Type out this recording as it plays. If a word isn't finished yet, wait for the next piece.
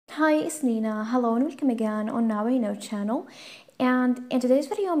Hi, it's Nina. Hello and welcome again on Now I Know channel. And in today's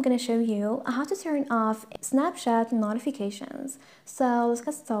video, I'm going to show you how to turn off Snapchat notifications. So let's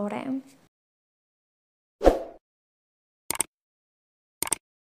get started.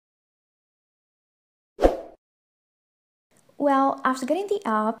 Well, after getting the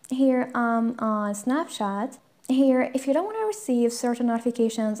app, here I'm on Snapchat. Here, if you don't want to receive certain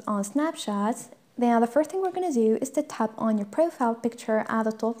notifications on Snapchat, then the first thing we're going to do is to tap on your profile picture at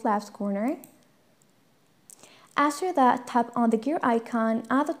the top left corner. After that, tap on the gear icon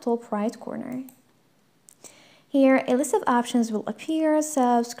at the top right corner. Here, a list of options will appear,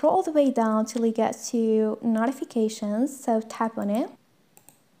 so scroll all the way down till you get to notifications, so tap on it.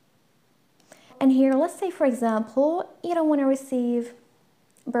 And here, let's say for example, you don't want to receive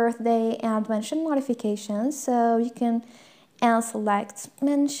birthday and mention notifications, so you can select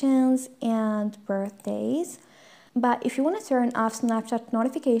mentions and birthdays. But if you want to turn off Snapchat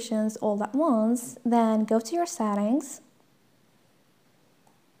notifications all at once, then go to your settings.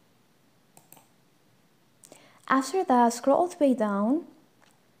 After that, scroll all the way down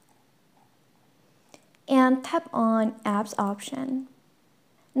and tap on Apps option.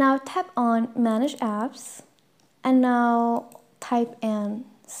 Now tap on Manage Apps and now type in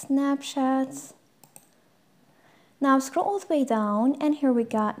Snapchat. Now scroll all the way down and here we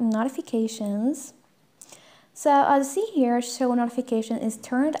got notifications. So as you see here, show notification is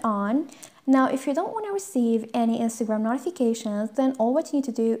turned on. Now if you don't want to receive any Instagram notifications, then all what you need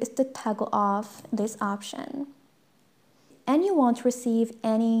to do is to toggle off this option. And you won't receive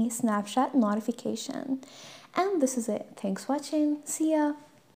any Snapchat notification. And this is it. Thanks for watching. See ya.